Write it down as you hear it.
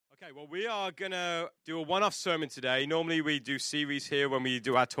Okay, well, we are going to do a one-off sermon today. Normally, we do series here when we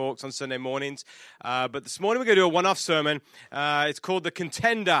do our talks on Sunday mornings. But this morning, we're going to do a one-off sermon. It's called The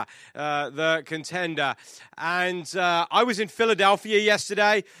Contender. And I was in Philadelphia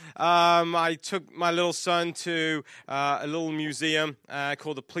yesterday. I took my little son to a little museum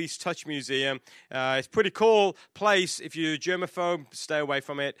called the Police Touch Museum. It's a pretty cool place. If you're germaphobe, stay away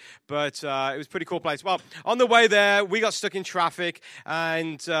from it. But it was a pretty cool place. Well, on the way there, we got stuck in traffic,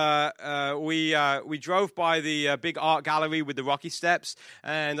 and we drove by the big art gallery with the Rocky steps,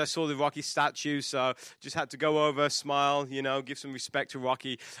 and I saw the Rocky statue, so just had to go over, smile, give some respect to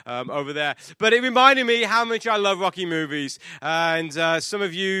Rocky over there. But it reminded me how much I love Rocky movies, and some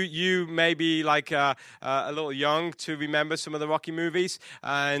of you may be like a little young to remember some of the Rocky movies,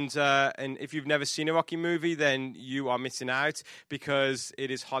 and if you've never seen a Rocky movie, then you are missing out, because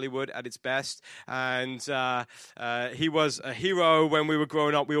it is Hollywood at its best, and he was a hero when we were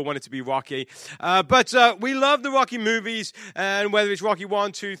growing up. We all wanted to be Rocky. But we love the Rocky movies, and whether it's Rocky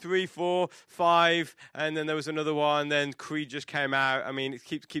 1, 2, 3, 4, 5, and then there was another one, then Creed just came out. I mean,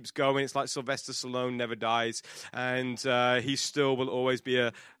 it keeps going. It's like Sylvester Stallone never dies, and he still will always be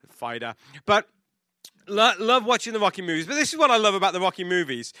a fighter. But love watching the Rocky movies, but this is what I love about the Rocky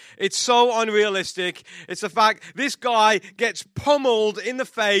movies. It's so unrealistic. It's the fact this guy gets pummeled in the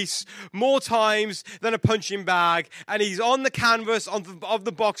face more times than a punching bag, and he's on the canvas of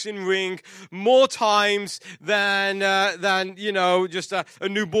the boxing ring more times than just a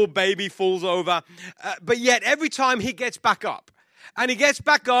newborn baby falls over. But yet every time he gets back up. And he gets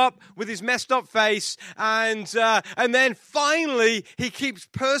back up with his messed up face, and then finally he keeps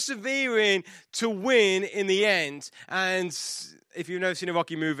persevering to win in the end. And if you've never seen a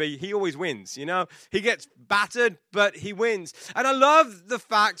Rocky movie, he always wins, He gets battered, but he wins. And I love the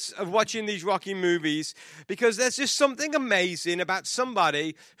fact of watching these Rocky movies, because there's just something amazing about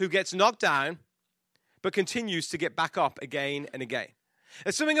somebody who gets knocked down but continues to get back up again and again.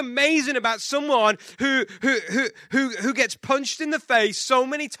 There's something amazing about someone who gets punched in the face so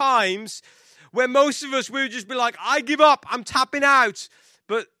many times, where most of us, we would just be like, I give up, I'm tapping out.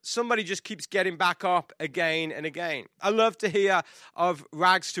 But somebody just keeps getting back up again and again. I love to hear of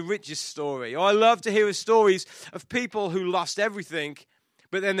rags to riches story, or I love to hear stories of people who lost everything,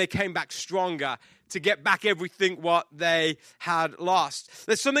 but then they came back stronger to get back everything what they had lost.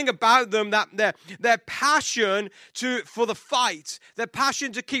 There's something about them that their passion for the fight, their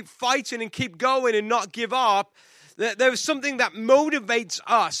passion to keep fighting and keep going and not give up, there is something that motivates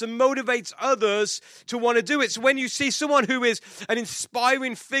us and motivates others to want to do it. So when you see someone who is an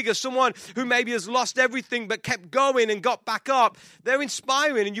inspiring figure, someone who maybe has lost everything but kept going and got back up, they're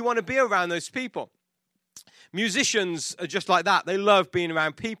inspiring, and you want to be around those people. Musicians are just like that. They love being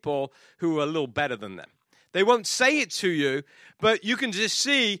around people who are a little better than them. They won't say it to you, but you can just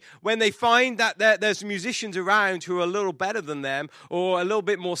see when they find that there's musicians around who are a little better than them or a little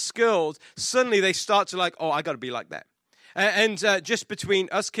bit more skilled, suddenly they start to like, I got to be like that. And just between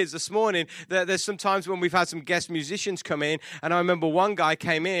us kids this morning, there's some times when we've had some guest musicians come in, and I remember one guy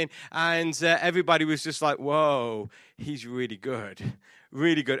came in, and everybody was just like, whoa, he's really good.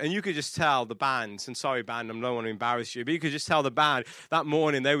 Really good. And you could just tell the bands, and sorry, band, I don't want to embarrass you, but you could just tell the band that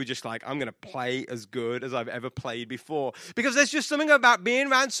morning they were just like, I'm going to play as good as I've ever played before. Because there's just something about being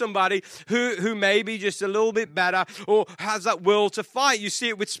around somebody who may be just a little bit better or has that will to fight. You see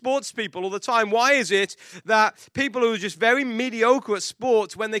it with sports people all the time. Why is it that people who are just very mediocre at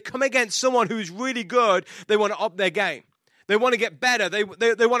sports, when they come against someone who's really good, they want to up their game? They want to get better. They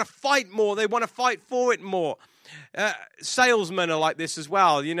want to fight more. They want to fight for it more. Salesmen are like this as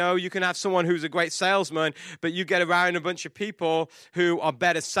well. You can have someone who's a great salesman, but you get around a bunch of people who are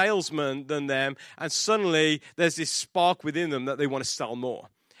better salesmen than them, and suddenly there's this spark within them that they want to sell more.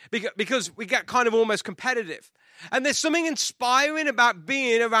 Because we get kind of almost competitive. And there's something inspiring about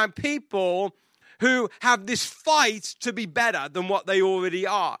being around people who have this fight to be better than what they already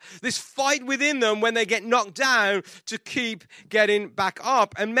are. This fight within them when they get knocked down to keep getting back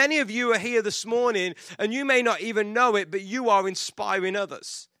up. And many of you are here this morning, and you may not even know it, but you are inspiring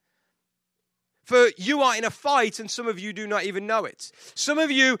others. For you are in a fight, and some of you do not even know it. Some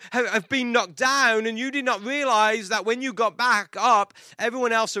of you have been knocked down, and you did not realize that when you got back up,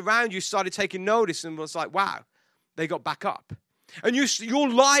 everyone else around you started taking notice and was like, wow, they got back up. And your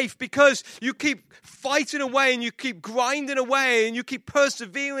life, because you keep fighting away and you keep grinding away and you keep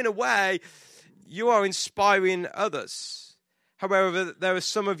persevering away, you are inspiring others. However, there are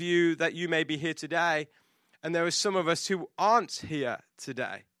some of you that you may be here today, and there are some of us who aren't here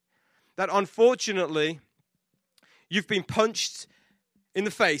today. That unfortunately, you've been punched in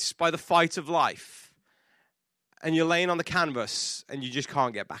the face by the fight of life. and you're laying on the canvas and you just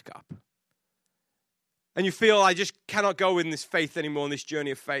can't get back up. And you feel, I just cannot go in this faith anymore, in this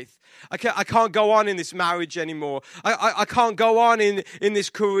journey of faith. I can't go on in this marriage anymore. I can't go on in this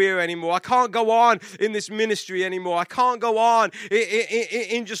career anymore. I can't go on in this ministry anymore. I can't go on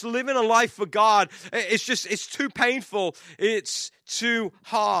in just living a life for God. It's too painful. It's too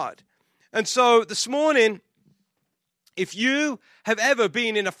hard. And so this morning, if you have ever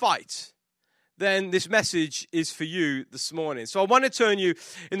been in a fight, then this message is for you this morning. So I want to turn you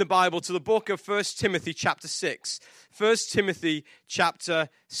in the Bible to the book of 1 Timothy chapter 6. 1 Timothy chapter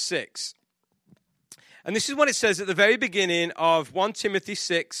 6. And this is what it says at the very beginning of 1 Timothy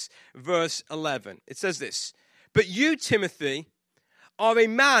 6, verse 11. It says this, "But you, Timothy, are a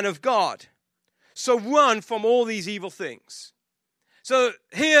man of God, so run from all these evil things." So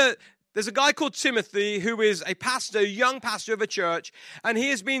here, there's a guy called Timothy who is a pastor, a young pastor of a church, and he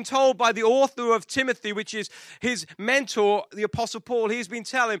has been told by the author of Timothy, which is his mentor, the Apostle Paul, he has been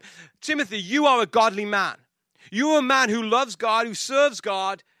telling him, Timothy, you are a godly man. You are a man who loves God, who serves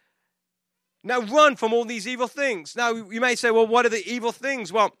God. Now run from all these evil things. Now you may say, well, what are the evil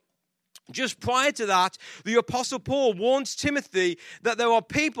things? Well, just prior to that, the Apostle Paul warns Timothy that there are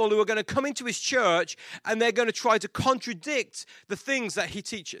people who are going to come into his church and they're going to try to contradict the things that he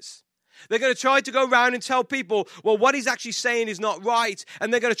teaches. They're going to try to go around and tell people, well, what he's actually saying is not right.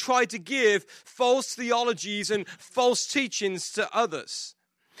 And they're going to try to give false theologies and false teachings to others.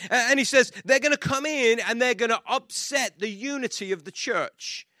 And he says they're going to come in and they're going to upset the unity of the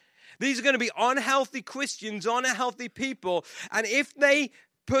church. These are going to be unhealthy Christians, unhealthy people. And if they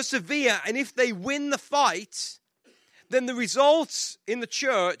persevere and if they win the fight, then the results in the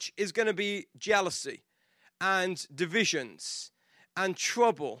church is going to be jealousy and divisions and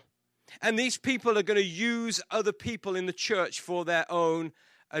trouble. And these people are going to use other people in the church for their own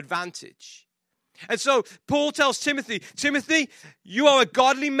advantage. And so Paul tells Timothy, Timothy, you are a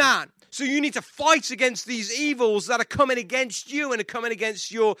godly man. So you need to fight against these evils that are coming against you and are coming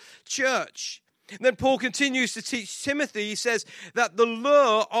against your church. And then Paul continues to teach Timothy. He says that the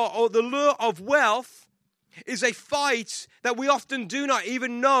lure or the lure of wealth is a fight that we often do not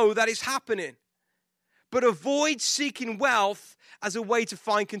even know that is happening. But avoid seeking wealth as a way to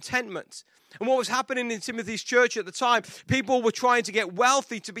find contentment. And what was happening in Timothy's church at the time, people were trying to get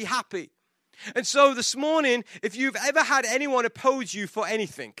wealthy to be happy. And so this morning, if you've ever had anyone oppose you for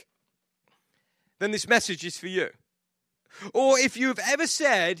anything, then this message is for you. Or if you've ever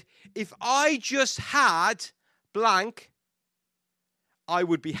said, if I just had blank, I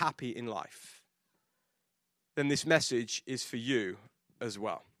would be happy in life, then this message is for you as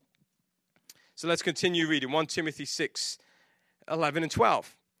well. So let's continue reading 1 Timothy 6, 11 and 12.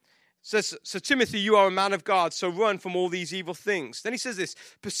 It says, so Timothy, you are a man of God, so run from all these evil things. Then he says this,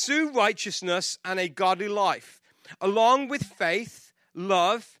 pursue righteousness and a godly life, along with faith,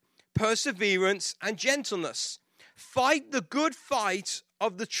 love, perseverance, and gentleness. Fight the good fight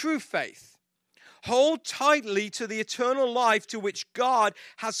of the true faith. Hold tightly to the eternal life to which God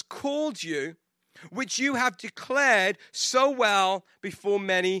has called you, which you have declared so well before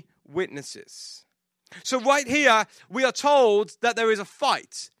many witnesses. So right here, we are told that there is a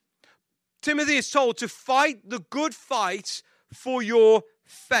fight. Timothy is told to fight the good fight for your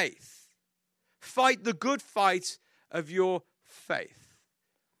faith. Fight the good fight of your faith.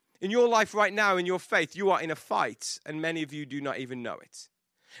 In your life right now, in your faith, you are in a fight, and many of you do not even know it.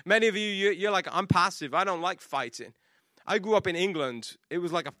 Many of you, you're like, I'm passive. I don't like fighting. I grew up in England. It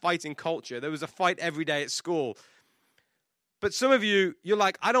was like a fighting culture. There was a fight every day at school. But some of you, you're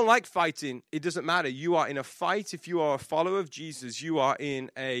like, I don't like fighting. It doesn't matter. You are in a fight. If you are a follower of Jesus, you are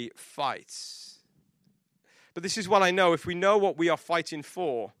in a fight. But this is what I know. If we know what we are fighting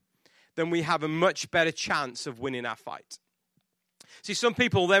for, then we have a much better chance of winning our fight. See, some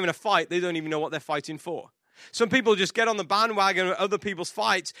people, they're in a fight. They don't even know what they're fighting for. Some people just get on the bandwagon of other people's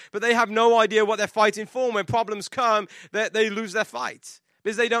fights, but they have no idea what they're fighting for. When problems come, they lose their fight.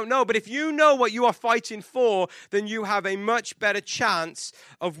 Because they don't know. But if you know what you are fighting for, then you have a much better chance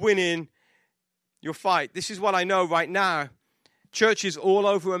of winning your fight. This is what I know right now. Churches all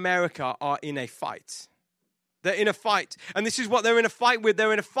over America are in a fight. They're in a fight. And this is what they're in a fight with.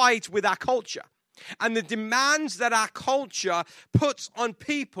 They're in a fight with our culture. And the demands that our culture puts on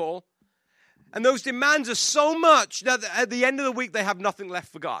people, and those demands are so much that at the end of the week, they have nothing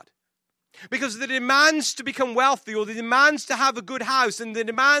left for God. Because the demands to become wealthy, or the demands to have a good house, and the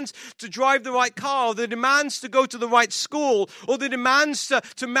demands to drive the right car, or the demands to go to the right school, or the demands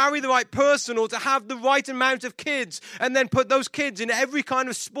to marry the right person, or to have the right amount of kids, and then put those kids in every kind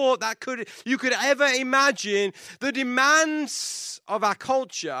of sport that you could ever imagine. The demands of our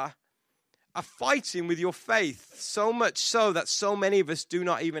culture are fighting with your faith, so much so that so many of us do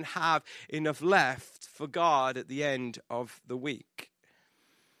not even have enough left for God at the end of the week.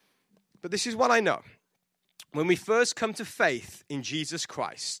 But this is what I know. When we first come to faith in Jesus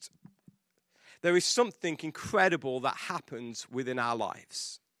Christ, there is something incredible that happens within our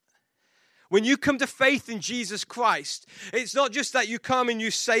lives. When you come to faith in Jesus Christ, it's not just that you come and you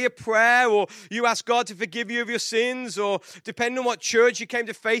say a prayer or you ask God to forgive you of your sins, or depending on what church you came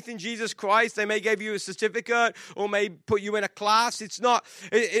to faith in Jesus Christ, they may give you a certificate or may put you in a class. It's not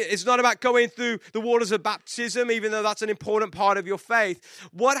about going through the waters of baptism, even though that's an important part of your faith.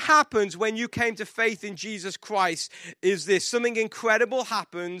 What happens when you came to faith in Jesus Christ is this: something incredible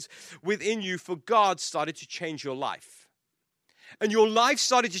happens within you, for God started to change your life. And your life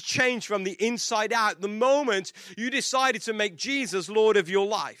started to change from the inside out the moment you decided to make Jesus Lord of your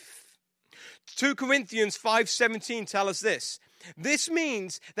life. 2 Corinthians 5:17 tell us this. This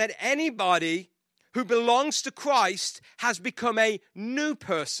means that anybody who belongs to Christ has become a new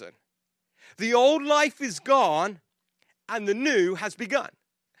person. The old life is gone and the new has begun.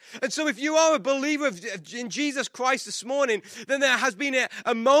 And so if you are a believer in Jesus Christ this morning, then there has been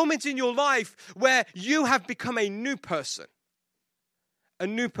a moment in your life where you have become a new person. A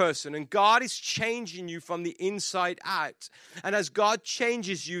new person, and God is changing you from the inside out. And as God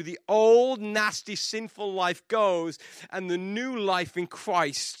changes you, the old, nasty, sinful life goes, and the new life in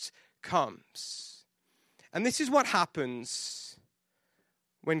Christ comes. And this is what happens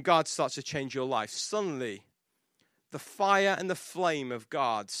when God starts to change your life. Suddenly, the fire and the flame of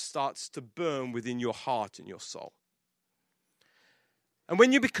God starts to burn within your heart and your soul. And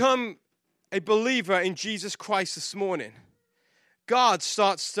when you become a believer in Jesus Christ this morning, God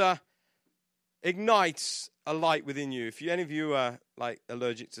starts to ignite a light within you. If any of you are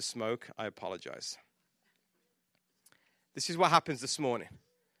allergic to smoke, I apologize. This is what happens this morning.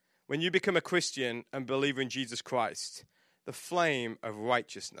 When you become a Christian and believer in Jesus Christ, the flame of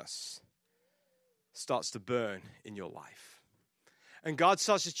righteousness starts to burn in your life. And God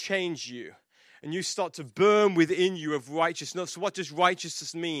starts to change you. And you start to burn within you of righteousness. So what does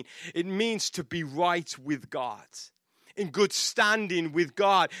righteousness mean? It means to be right with God. In good standing with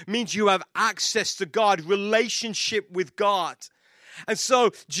God. It means you have access to God, relationship with God. And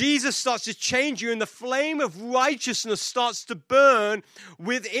so Jesus starts to change you, and the flame of righteousness starts to burn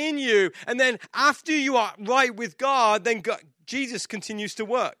within you. And then after you are right with God, then Jesus continues to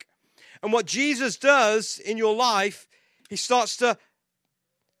work. And what Jesus does in your life, he starts to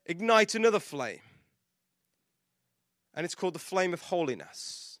ignite another flame. And it's called the flame of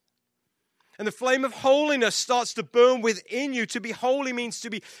holiness. And the flame of holiness starts to burn within you. To be holy means to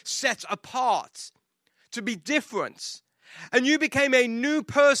be set apart, to be different. And you became a new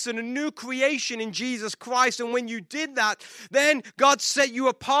person, a new creation in Jesus Christ. And when you did that, then God set you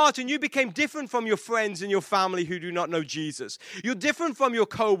apart and you became different from your friends and your family who do not know Jesus. You're different from your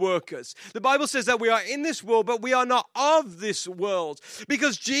co-workers. The Bible says that we are in this world, but we are not of this world.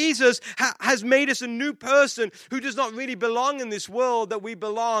 Because Jesus has made us a new person who does not really belong in this world, that we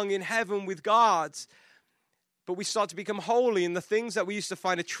belong in heaven with God. But we start to become holy, and the things that we used to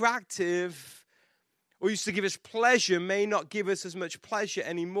find attractive or used to give us pleasure may not give us as much pleasure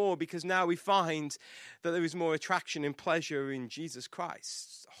anymore, because now we find that there is more attraction and pleasure in Jesus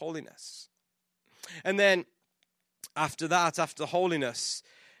Christ, holiness. And then after that, after holiness,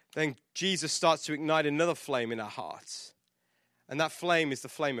 then Jesus starts to ignite another flame in our hearts. And that flame is the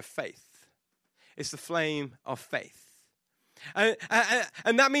flame of faith. It's the flame of faith. And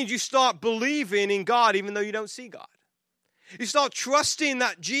that means you start believing in God even though you don't see God. You start trusting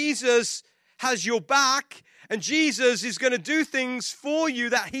that Jesus has your back, and Jesus is going to do things for you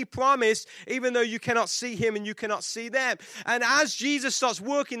that he promised, even though you cannot see him and you cannot see them. And as Jesus starts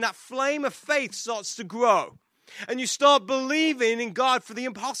working, that flame of faith starts to grow. And you start believing in God for the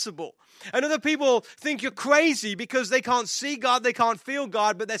impossible. And other people think you're crazy because they can't see God, they can't feel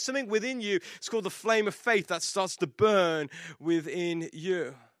God, but there's something within you. It's called the flame of faith that starts to burn within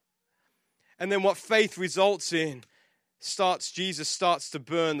you. And then what faith results in, Jesus starts to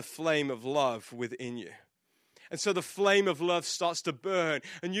burn the flame of love within you. And so the flame of love starts to burn,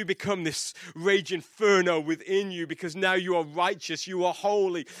 and you become this raging inferno within you, because now you are righteous, you are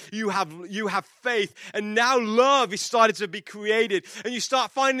holy, you have faith, and now love is started to be created. And you start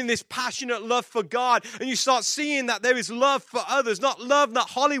finding this passionate love for God, and you start seeing that there is love for others, not love that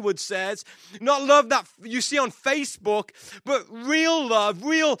Hollywood says, not love that you see on Facebook, but real love,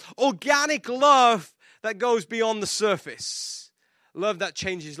 real organic love that goes beyond the surface. Love that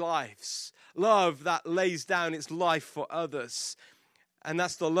changes lives. Love that lays down its life for others. And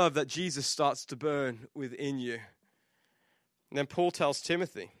that's the love that Jesus starts to burn within you. And then Paul tells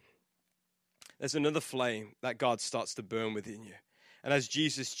Timothy, there's another flame that God starts to burn within you. And as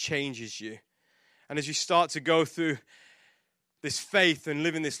Jesus changes you, and as you start to go through this faith and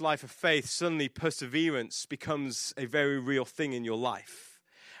living this life of faith, suddenly perseverance becomes a very real thing in your life.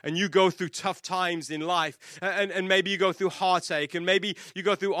 And you go through tough times in life, and maybe you go through heartache, and maybe you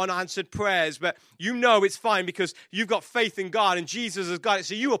go through unanswered prayers, but you know it's fine because you've got faith in God, and Jesus has got it,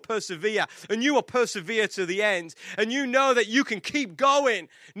 so you will persevere, and you will persevere to the end, and you know that you can keep going,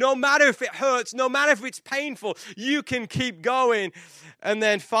 no matter if it hurts, no matter if it's painful, you can keep going. And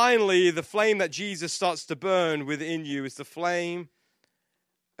then finally, the flame that Jesus starts to burn within you is the flame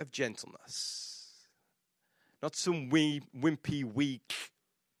of gentleness. Not some wimpy, weak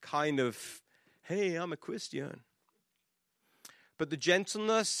kind of, hey, I'm a Christian. But the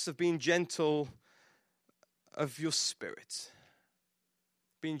gentleness of being gentle of your spirit.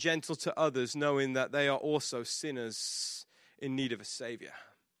 Being gentle to others, knowing that they are also sinners in need of a Savior.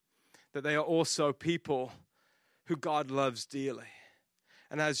 That they are also people who God loves dearly.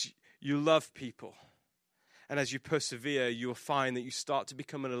 And as you love people, and as you persevere, you will find that you start to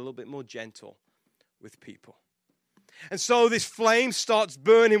become a little bit more gentle with people. And so this flame starts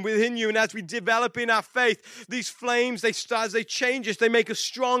burning within you. And as we develop in our faith, these flames, as they change us, they make us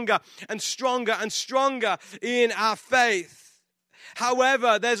stronger and stronger and stronger in our faith.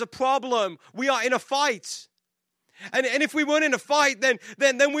 However, there's a problem. We are in a fight. And if we weren't in a fight, then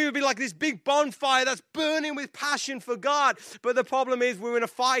we would be like this big bonfire that's burning with passion for God. But the problem is we're in a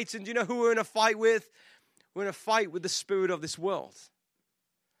fight. And do you know who we're in a fight with? We're in a fight with the spirit of this world.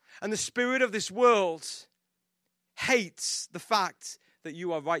 And the spirit of this world hates the fact that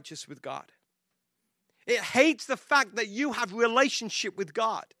you are righteous with God. It hates the fact that you have relationship with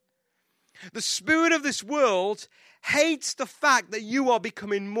God. The spirit of this world hates the fact that you are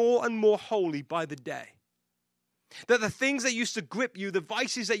becoming more and more holy by the day. That the things that used to grip you, the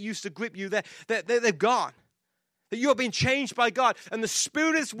vices that used to grip you, they're gone. That you are being changed by God. And the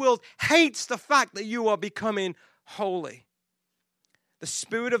spirit of this world hates the fact that you are becoming holy. The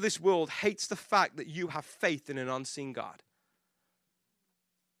spirit of this world hates the fact that you have faith in an unseen God.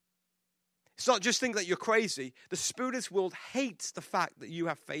 It's not just think that you're crazy. The spirit of this world hates the fact that you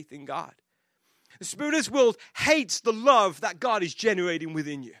have faith in God. The spirit of this world hates the love that God is generating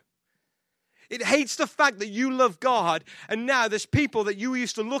within you. It hates the fact that you love God, and now there's people that you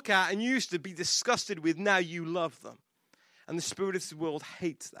used to look at and you used to be disgusted with, now you love them. And the spirit of this world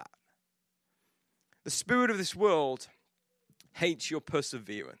hates that. The spirit of this world hates your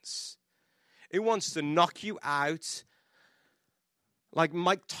perseverance. It wants to knock you out like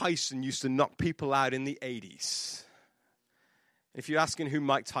Mike Tyson used to knock people out in the 80s. If you're asking who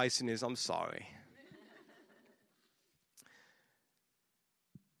Mike Tyson is, I'm sorry.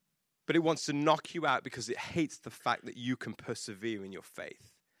 But it wants to knock you out because it hates the fact that you can persevere in your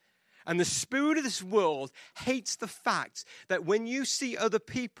faith. And the spirit of this world hates the fact that when you see other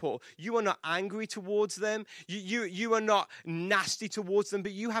people, you are not angry towards them. You are not nasty towards them,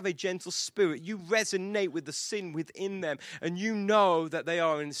 but you have a gentle spirit. You resonate with the sin within them. And you know that they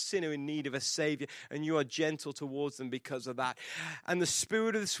are a sinner in need of a Savior. And you are gentle towards them because of that. And the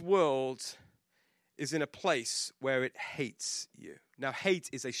spirit of this world is in a place where it hates you. Now,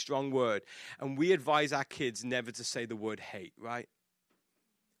 hate is a strong word. And we advise our kids never to say the word hate, right?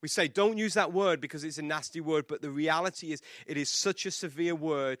 We say, don't use that word because it's a nasty word, but the reality is it is such a severe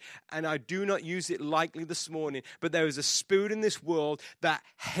word, and I do not use it lightly this morning, but there is a spirit in this world that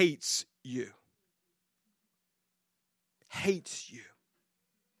hates you. Hates you.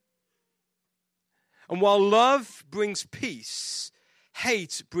 And while love brings peace,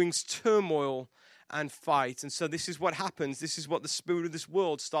 hate brings turmoil and fight. And so this is what happens. This is what the spirit of this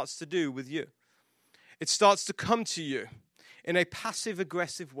world starts to do with you. It starts to come to you in a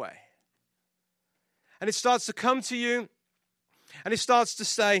passive-aggressive way. And it starts to come to you, and it starts to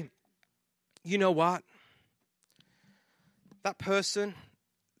say, you know what? That person,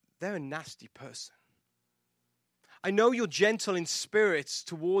 they're a nasty person. I know you're gentle in spirits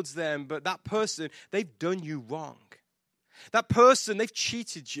towards them, but that person, they've done you wrong. That person, they've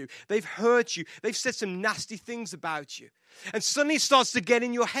cheated you. They've hurt you. They've said some nasty things about you. And suddenly it starts to get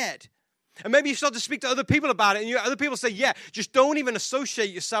in your head. And maybe you start to speak to other people about it, and other people say, yeah, just don't even associate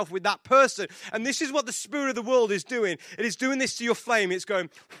yourself with that person. And this is what the spirit of the world is doing. It is doing this to your flame. It's going,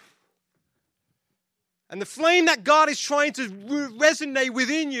 and the flame that God is trying to resonate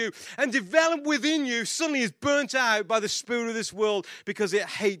within you and develop within you suddenly is burnt out by the spirit of this world because it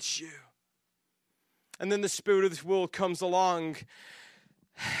hates you. And then the spirit of this world comes along,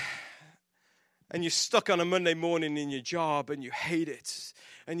 and you're stuck on a Monday morning in your job and you hate it.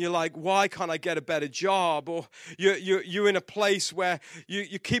 and you're like, why can't I get a better job? Or you're in a place where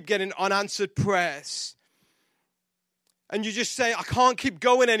you keep getting unanswered prayers. And you just say, I can't keep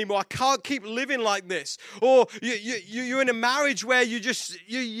going anymore. I can't keep living like this. Or you're in a marriage where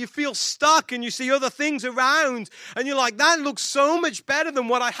you feel stuck and you see other things around. And you're like, that looks so much better than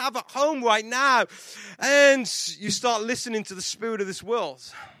what I have at home right now. And you start listening to the spirit of this world.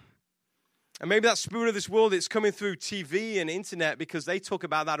 And maybe that spirit of this world, it's coming through TV and internet because they talk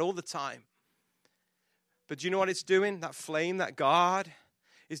about that all the time. But do you know what it's doing? That flame, that God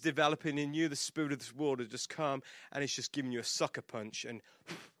is developing in you. The spirit of this world has just come and it's just giving you a sucker punch and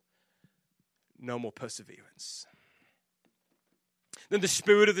no more perseverance. Then the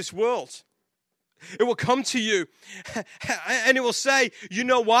spirit of this world, it will come to you and it will say, you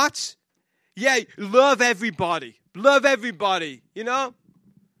know what? Yeah, love everybody. Love everybody, you know?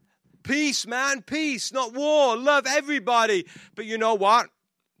 Peace, man, peace, not war. Love everybody. But you know what?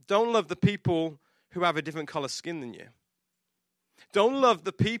 Don't love the people who have a different color skin than you. Don't love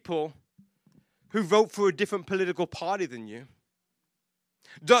the people who vote for a different political party than you.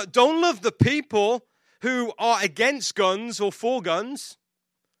 Don't love the people who are against guns or for guns.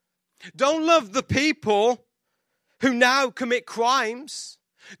 Don't love the people who now commit crimes.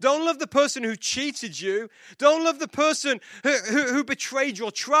 Don't love the person who cheated you. Don't love the person who betrayed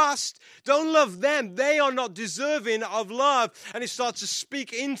your trust. Don't love them. They are not deserving of love. And it starts to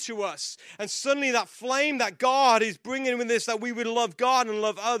speak into us. And suddenly that flame that God is bringing with this, that we would love God and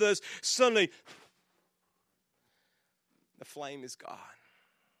love others, suddenly the flame is gone.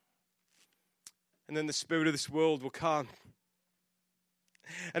 And then the spirit of this world will come.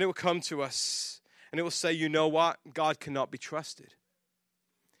 And it will come to us. And it will say, you know what? God cannot be trusted.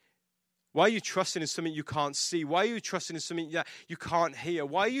 Why are you trusting in something you can't see? Why are you trusting in something that you can't hear?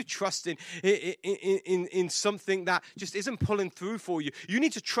 Why are you trusting in something that just isn't pulling through for you? You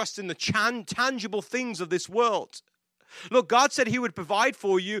need to trust in the tangible things of this world. Look, God said he would provide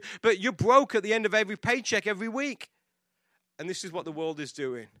for you, but you're broke at the end of every paycheck every week. And this is what the world is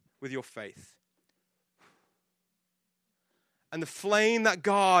doing with your faith. And the flame that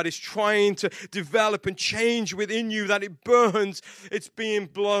God is trying to develop and change within you, that it burns, it's being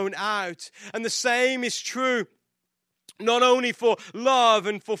blown out. And the same is true not only for love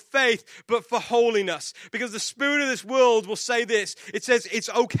and for faith, but for holiness. Because the spirit of this world will say this. It says it's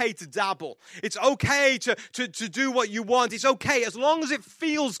okay to dabble. It's okay to do what you want. It's okay. As long as it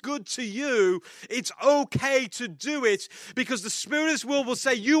feels good to you, it's okay to do it. Because the spirit of this world will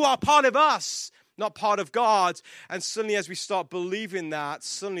say, you are part of us, not part of God. And suddenly as we start believing that,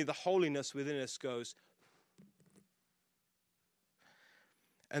 suddenly the holiness within us goes.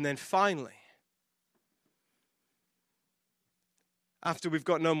 And then finally, after we've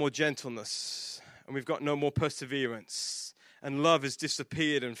got no more gentleness and we've got no more perseverance and love has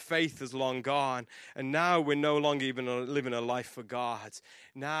disappeared and faith has long gone and now we're no longer even living a life for God.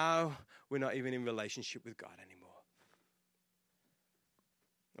 Now we're not even in relationship with God anymore.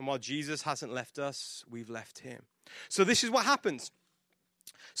 And while Jesus hasn't left us, we've left him. So this is what happens.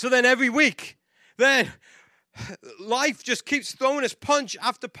 So then every week, then life just keeps throwing us punch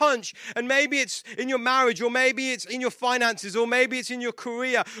after punch. And maybe it's in your marriage, or maybe it's in your finances, or maybe it's in your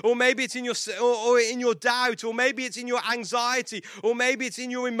career, or maybe it's in your or in your doubt, or maybe it's in your anxiety, or maybe it's in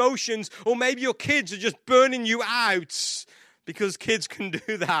your emotions, or maybe your kids are just burning you out, because kids can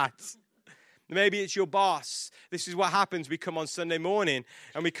do that. Maybe it's your boss. This is what happens. We come on Sunday morning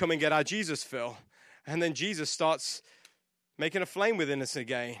and we come and get our Jesus fill. And then Jesus starts making a flame within us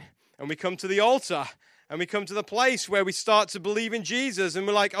again. And we come to the altar and we come to the place where we start to believe in Jesus. And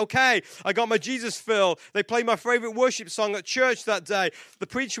we're like, okay, I got my Jesus fill. They played my favorite worship song at church that day. The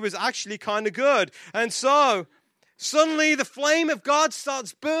preacher was actually kind of good. And so suddenly the flame of God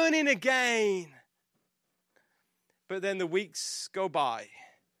starts burning again. But then the weeks go by.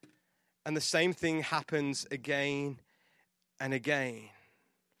 And the same thing happens again and again.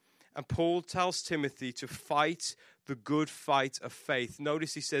 And Paul tells Timothy to fight the good fight of faith.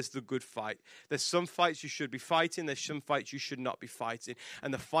 Notice he says the good fight. There's some fights you should be fighting. There's some fights you should not be fighting.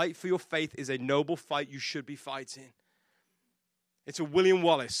 And the fight for your faith is a noble fight you should be fighting. It's a William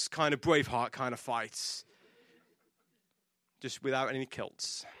Wallace kind of Braveheart kind of fight. Just without any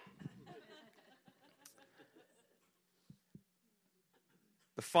kilts.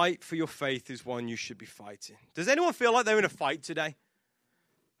 The fight for your faith is one you should be fighting. Does anyone feel like they're in a fight today?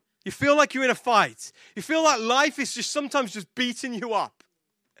 You feel like you're in a fight. You feel like life is just sometimes just beating you up.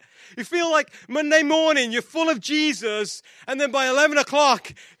 You feel like Monday morning you're full of Jesus, and then by 11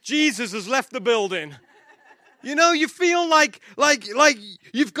 o'clock, Jesus has left the building. You know, you feel like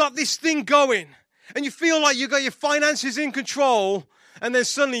you've got this thing going, and you feel like you've got your finances in control, And then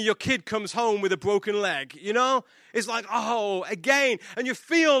suddenly your kid comes home with a broken leg, you know? It's like, oh, again. And you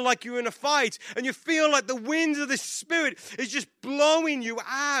feel like you're in a fight. And you feel like the winds of the Spirit is just blowing you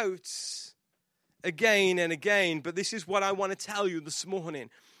out again and again. But this is what I want to tell you this morning.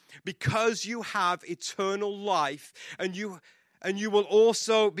 Because you have eternal life, and you will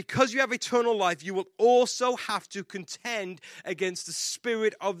also, because you have eternal life, you will also have to contend against the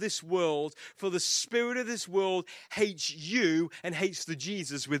spirit of this world. For the spirit of this world hates you and hates the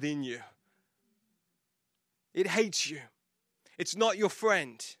Jesus within you. It hates you. It's not your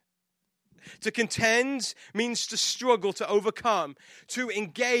friend. To contend means to struggle, to overcome, to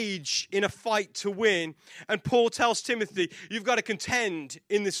engage in a fight to win. And Paul tells Timothy, you've got to contend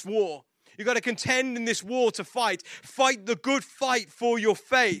in this war. You've got to contend in this war to fight. Fight the good fight for your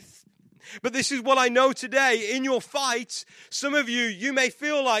faith. But this is what I know today. In your fight, some of you may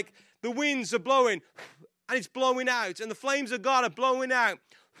feel like the winds are blowing and it's blowing out and the flames of God are blowing out.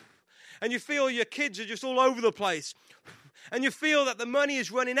 And you feel your kids are just all over the place. And you feel that the money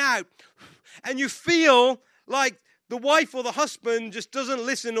is running out. And you feel like the wife or the husband just doesn't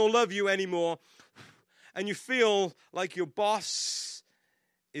listen or love you anymore. And you feel like your boss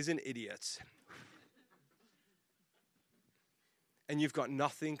is an idiot. And you've got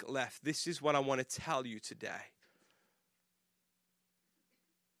nothing left. This is what I want to tell you today.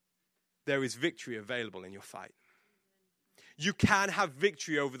 There is victory available in your fight. You can have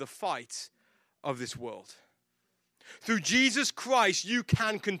victory over the fight of this world. Through Jesus Christ, you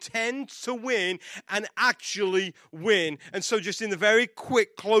can contend to win and actually win. And so just in the very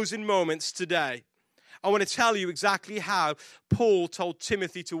quick closing moments today, I want to tell you exactly how Paul told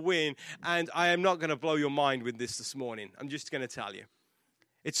Timothy to win. And I am not going to blow your mind with this morning. I'm just going to tell you.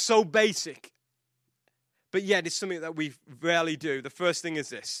 It's so basic, but yet it's something that we rarely do. The first thing is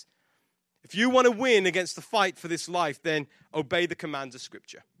this. If you want to win against the fight for this life, then obey the commands of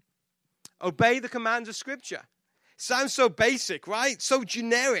Scripture. Obey the commands of Scripture. Sounds so basic, right? So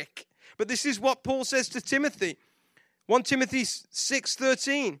generic. But this is what Paul says to Timothy. 1 Timothy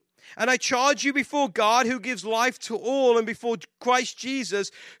 6:13. And I charge you before God who gives life to all and before Christ Jesus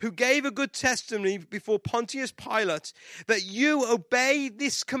who gave a good testimony before Pontius Pilate that you obey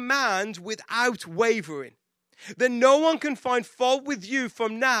this command without wavering. Then no one can find fault with you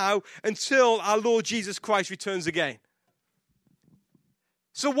from now until our Lord Jesus Christ returns again.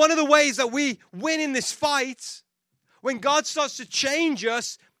 So one of the ways that we win in this fight, when God starts to change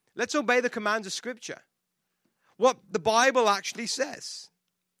us, let's obey the commands of Scripture. What the Bible actually says.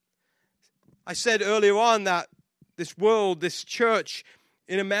 I said earlier on that this world, this church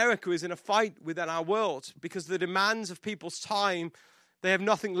in America is in a fight within our world because the demands of people's time, they have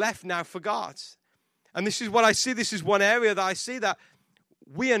nothing left now for God. And this is what I see. This is one area that I see that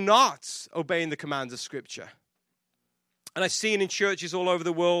we are not obeying the commands of Scripture. And I see it in churches all over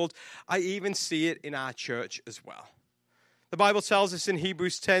the world. I even see it in our church as well. The Bible tells us in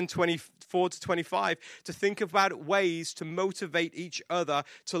Hebrews 10:24-25 to think about ways to motivate each other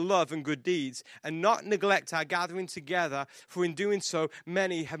to love and good deeds and not neglect our gathering together, for in doing so,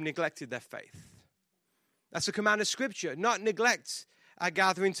 many have neglected their faith. That's a command of Scripture, not neglect our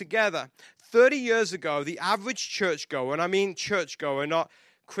gathering together. 30 years ago, the average churchgoer, and I mean churchgoer, not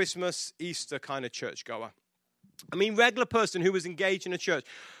Christmas, Easter kind of churchgoer. I mean regular person who was engaged in a church.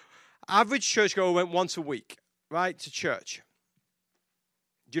 Average churchgoer went once a week, right, to church.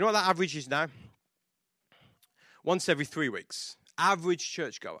 Do you know what that average is now? Once every 3 weeks. Average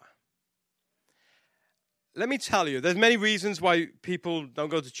churchgoer. Let me tell you, there's many reasons why people don't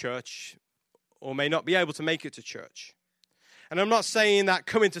go to church or may not be able to make it to church. And I'm not saying that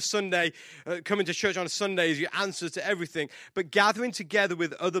coming to church on a Sunday is your answer to everything, but gathering together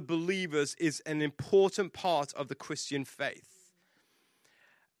with other believers is an important part of the Christian faith.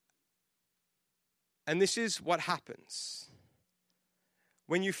 And this is what happens.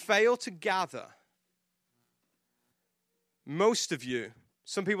 When you fail to gather, most of you,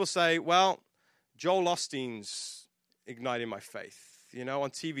 some people say, well, Joel Osteen's igniting my faith. You know, on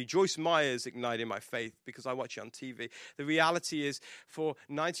TV, Joyce Meyer's igniting my faith because I watch it on TV. The reality is for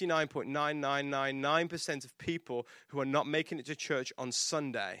 99.9999% of people who are not making it to church on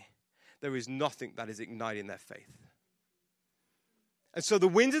Sunday, there is nothing that is igniting their faith. And so the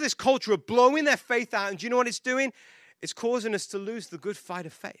winds of this culture are blowing their faith out. And do you know what it's doing? It's causing us to lose the good fight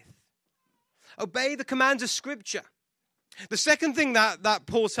of faith. Obey the commands of Scripture. The second thing that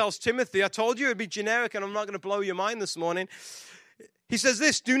Paul tells Timothy, I told you it would be generic and I'm not going to blow your mind this morning. He says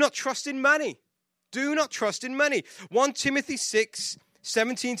this, do not trust in money. Do not trust in money. 1 Timothy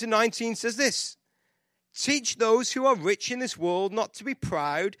 6:17-19 says this. Teach those who are rich in this world not to be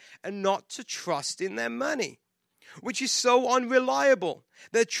proud and not to trust in their money. which is so unreliable.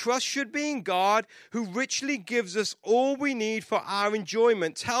 Their trust should be in God, who richly gives us all we need for our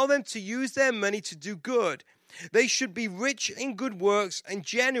enjoyment. Tell them to use their money to do good. They should be rich in good works and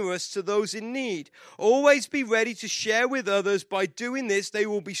generous to those in need. Always be ready to share with others. By doing this, they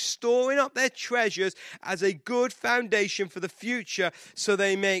will be storing up their treasures as a good foundation for the future, so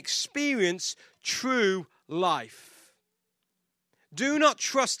they may experience true life. Do not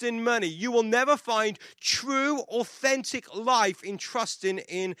trust in money. You will never find true, authentic life in trusting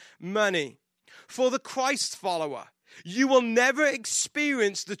in money. For the Christ follower, you will never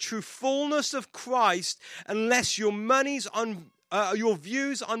experience the true fullness of Christ unless your views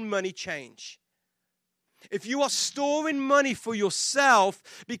on money change. If you are storing money for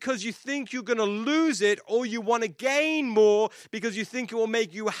yourself because you think you're going to lose it, or you want to gain more because you think it will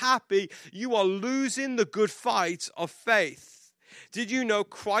make you happy, you are losing the good fight of faith. Did you know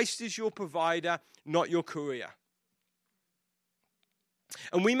Christ is your provider, not your career?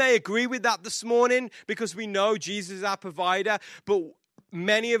 And we may agree with that this morning because we know Jesus is our provider, but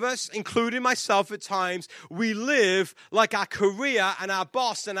many of us, including myself at times, we live like our career and our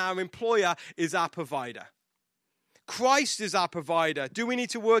boss and our employer is our provider. Christ is our provider. Do we need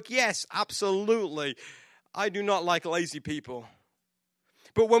to work? Yes, absolutely. I do not like lazy people.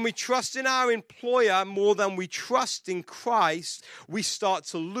 But when we trust in our employer more than we trust in Christ, we start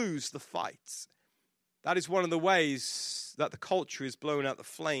to lose the fight. That is one of the ways that the culture is blowing out the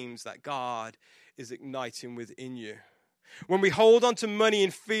flames that God is igniting within you. When we hold on to money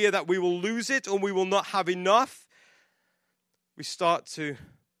in fear that we will lose it or we will not have enough, we start to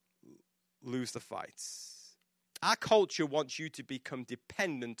lose the fights. Our culture wants you to become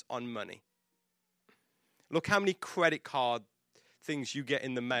dependent on money. Look how many credit card things you get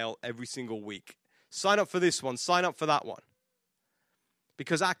in the mail every single week. Sign up for this one, sign up for that one.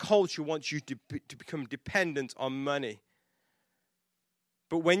 Because our culture wants you to become dependent on money.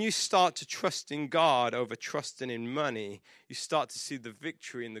 But when you start to trust in God over trusting in money, you start to see the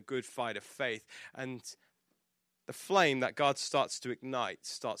victory in the good fight of faith. And the flame that God starts to ignite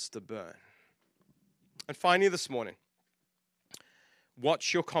starts to burn. And finally this morning,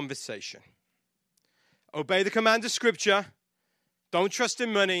 watch your conversation. Obey the command of Scripture. Don't trust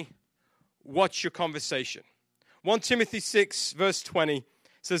in money. Watch your conversation. 1 Timothy 6 verse 20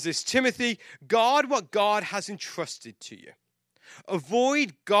 says this: Timothy, guard what God has entrusted to you.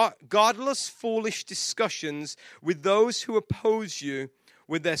 Avoid godless, foolish discussions with those who oppose you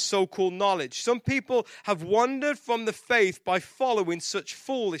with their so-called knowledge. Some people have wandered from the faith by following such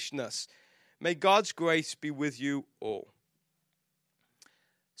foolishness. May God's grace be with you all.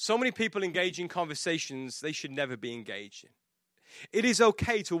 So many people engage in conversations they should never be engaged in. It is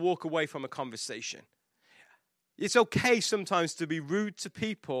okay to walk away from a conversation. It's okay sometimes to be rude to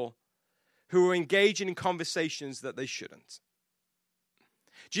people who are engaging in conversations that they shouldn't.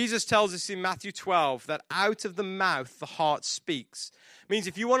 Jesus tells us in Matthew 12 that out of the mouth the heart speaks. It means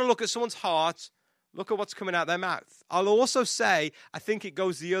if you want to look at someone's heart, look at what's coming out their mouth. I'll also say, I think it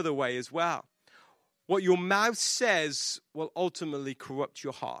goes the other way as well. What your mouth says will ultimately corrupt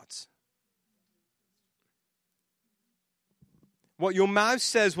your heart. What your mouth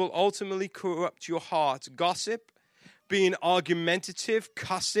says will ultimately corrupt your heart. Gossip, being argumentative,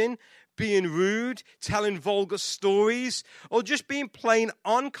 cussing, being rude, telling vulgar stories, or just being plain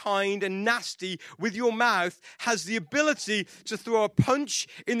unkind and nasty with your mouth has the ability to throw a punch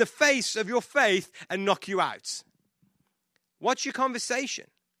in the face of your faith and knock you out. Watch your conversation.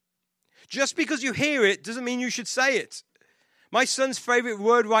 Just because you hear it doesn't mean you should say it. My son's favorite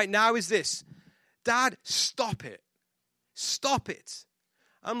word right now is this: Dad, stop it. Stop it.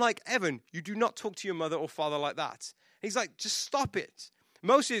 I'm like, Evan, you do not talk to your mother or father like that. He's like, just stop it.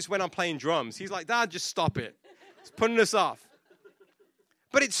 Mostly it's when I'm playing drums. He's like, Dad, just stop it. It's putting us off.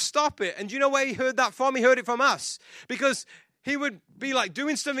 But it's stop it. And do you know where he heard that from? He heard it from us. Because he would be like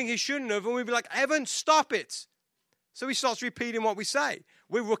doing something he shouldn't have, and we'd be like, Evan, stop it. So he starts repeating what we say.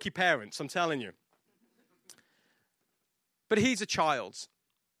 We're rookie parents, I'm telling you. But he's a child.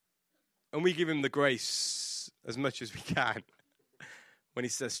 And we give him the grace as much as we can when he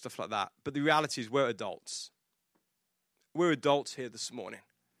says stuff like that. But the reality is we're adults. We're adults here this morning,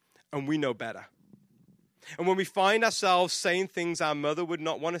 and we know better. And when we find ourselves saying things our mother would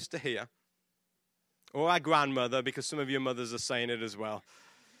not want us to hear, or our grandmother, because some of your mothers are saying it as well,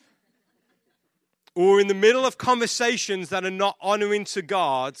 or in the middle of conversations that are not honoring to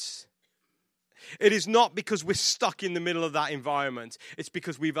God, it is not because we're stuck in the middle of that environment. It's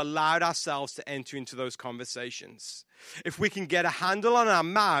because we've allowed ourselves to enter into those conversations. If we can get a handle on our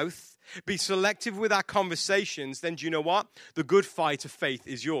mouth, be selective with our conversations, then do you know what? The good fight of faith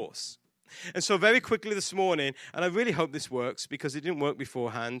is yours. And so very quickly this morning, and I really hope this works because it didn't work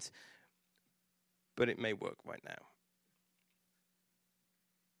beforehand, but it may work right now.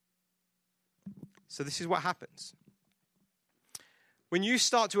 So this is what happens. When you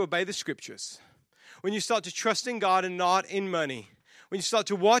start to obey the scriptures, when you start to trust in God and not in money, when you start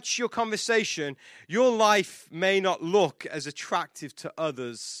to watch your conversation, your life may not look as attractive to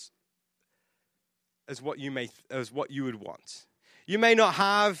others as what you would want. You may not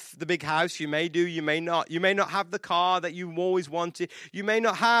have the big house, you may do, you may not. You may not have the car that you always wanted. You may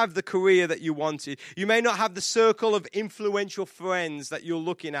not have the career that you wanted. You may not have the circle of influential friends that you're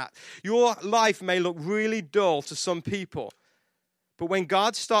looking at. Your life may look really dull to some people. But when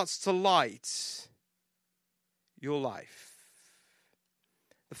God starts to light your life,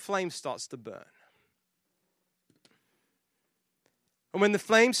 the flame starts to burn. And when the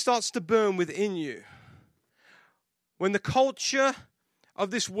flame starts to burn within you, when the culture of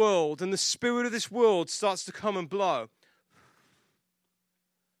this world and the spirit of this world starts to come and blow,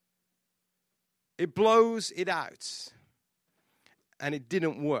 it blows it out. And it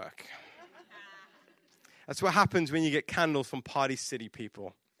didn't work. That's what happens when you get candles from Party City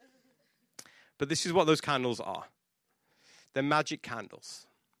people. But this is what those candles are. They're magic candles.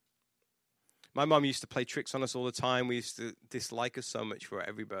 My mum used to play tricks on us all the time. We used to dislike her so much for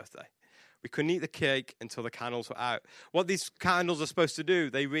every birthday. We couldn't eat the cake until the candles were out. What these candles are supposed to do,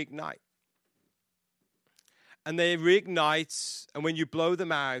 they reignite. And they reignite, and when you blow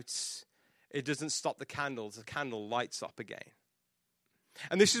them out, it doesn't stop the candles. The candle lights up again.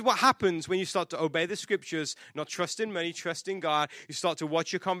 And this is what happens when you start to obey the scriptures, not trust in money, trust in God. You start to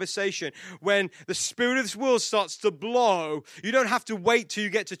watch your conversation. When the spirit of this world starts to blow, you don't have to wait till you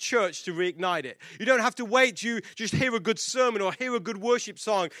get to church to reignite it. You don't have to wait till you just hear a good sermon or hear a good worship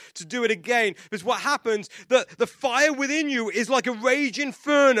song to do it again. Because what happens, the fire within you is like a rage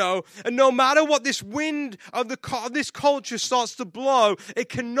inferno. And no matter what this wind of this culture starts to blow, it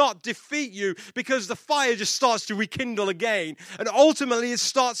cannot defeat you because the fire just starts to rekindle again. And ultimately, it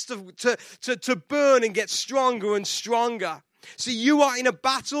starts to burn and get stronger and stronger. See, you are in a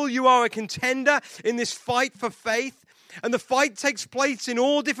battle. You are a contender in this fight for faith. And the fight takes place in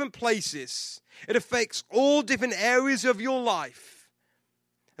all different places. It affects all different areas of your life.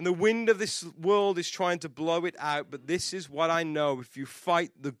 And the wind of this world is trying to blow it out. But this is what I know. If you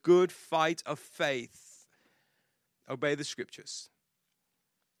fight the good fight of faith, obey the scriptures.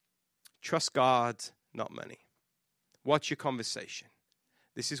 Trust God, not money. Watch your conversation.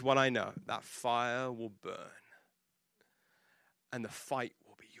 This is what I know. That fire will burn. And the fight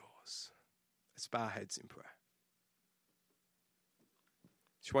will be yours. Let's bow our heads in prayer.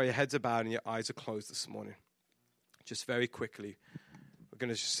 Just while your heads are bowed and your eyes are closed this morning, just very quickly, we're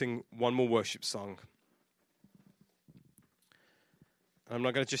going to just sing one more worship song. I'm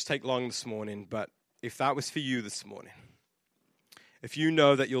not going to just take long this morning, but if that was for you this morning, if you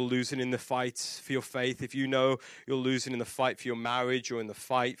know that you're losing in the fight for your faith, if you know you're losing in the fight for your marriage or in the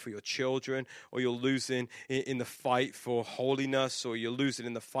fight for your children, or you're losing in the fight for holiness, or you're losing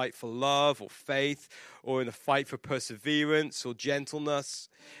in the fight for love or faith, or in the fight for perseverance or gentleness,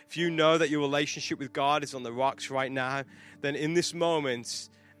 if you know that your relationship with God is on the rocks right now, then in this moment,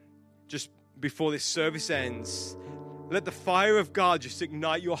 just before this service ends, let the fire of God just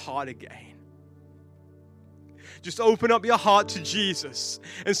ignite your heart again. Just open up your heart to Jesus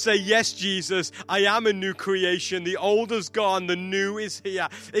and say, yes, Jesus, I am a new creation. The old is gone, the new is here.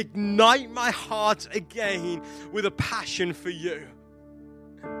 Ignite my heart again with a passion for you.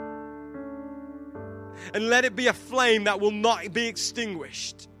 And let it be a flame that will not be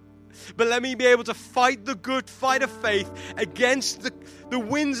extinguished. But let me be able to fight the good fight of faith against the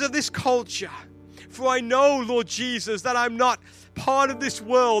winds of this culture. For I know, Lord Jesus, that I'm not part of this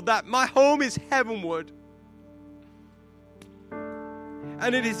world, that my home is heavenward.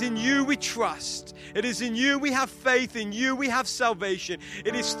 And it is in you we trust. It is in you we have faith. In you we have salvation.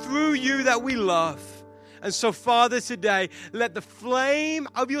 It is through you that we love. And so, Father, today, let the flame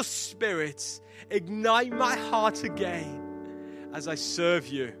of your Spirit ignite my heart again as I serve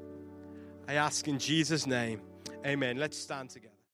you. I ask in Jesus' name, amen. Let's stand together.